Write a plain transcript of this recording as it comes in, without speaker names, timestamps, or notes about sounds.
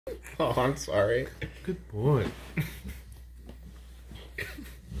Oh, I'm sorry. Good boy.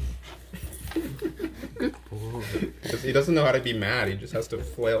 Good boy. He doesn't know how to be mad. He just has to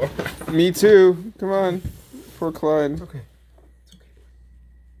flail around. Me too. Come on. Poor Clyde. It's okay. It's okay.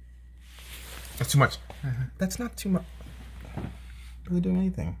 That's too much. That's not too much. Really doing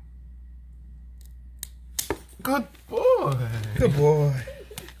anything. Good boy. Good boy.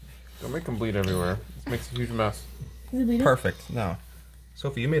 Don't make him bleed everywhere. This makes a huge mess. Is it bleeding? Perfect. No.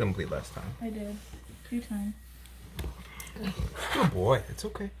 Sophie, you made him bleed last time. I did. 2 times. Good boy. It's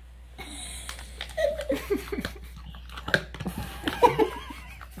okay.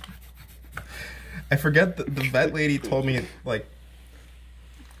 I forget the vet lady told me like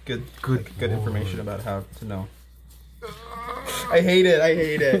good information about how to know. I hate it. I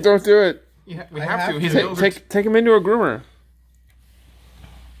hate it. Don't do it. Yeah, we have to. His Take him into a groomer.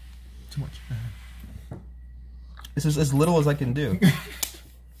 Too much. This is as little as I can do.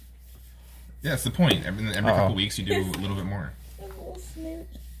 Yeah, that's the point. Every couple weeks you do a little bit more. A little smooch.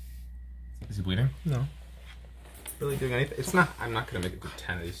 Is he bleeding? No. Really doing anything? It's not. I'm not gonna make it to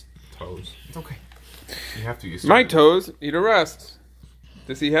 10 of these toes. It's okay. You have to use My toes need a rest.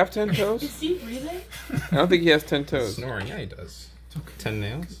 Does he have 10 toes? Is he breathing? I don't think he has 10 toes. Snoring, yeah, he does. 10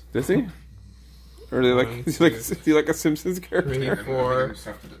 nails. Does he? Or are they like, is he like a Simpsons character? 3, 4.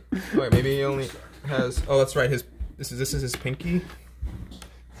 Wait, maybe he only has. Oh, that's right. This is his pinky.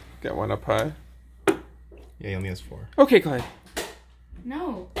 Got one up high. Yeah, he only has 4. Okay, Clyde.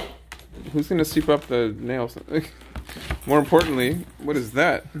 No. Who's gonna sweep up the nails? More importantly, what is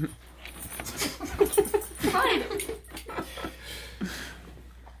that? Clyde!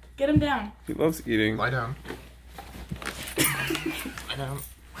 Get him down. He loves eating. Lie down. Lie down.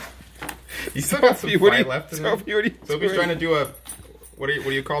 He's still got some fight left in him. Sophie's Sophie's trying to do a. What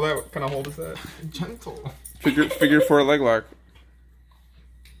do you call that? What kind of hold is that? Gentle. Figure 4 leg lock.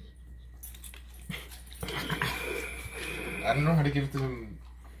 I don't know how to give it to him.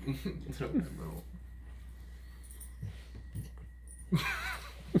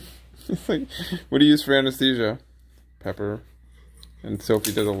 It's like, what do you use for anesthesia? Pepper. And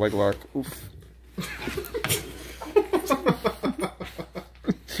Sophie does a leg lock. Oof.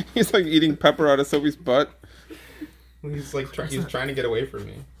 He's like eating pepper out of Sophie's butt. He's like he's trying to get away from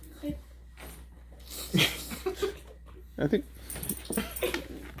me. I think.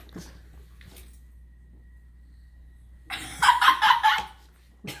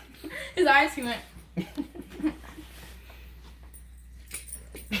 His eyes, he went.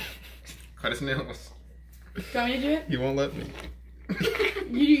 Cut his nails. Do you want me to do it? He won't let me.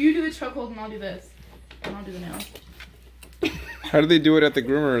 You do the chokehold and I'll do this. And I'll do the nails. How do they do it at the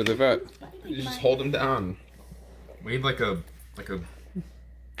groomer or the vet? You just hold him down. We need like a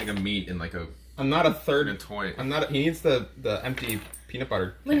meat and like a. I'm not a third. A toy. I'm not. He needs the empty peanut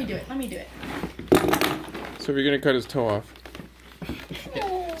butter. Let me do it. Let me do it. So if you're gonna cut his toe off.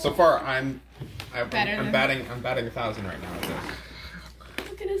 So far, I'm Better batting 1,000 right now.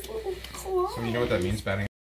 Look at his little claw. So you know what that means, batting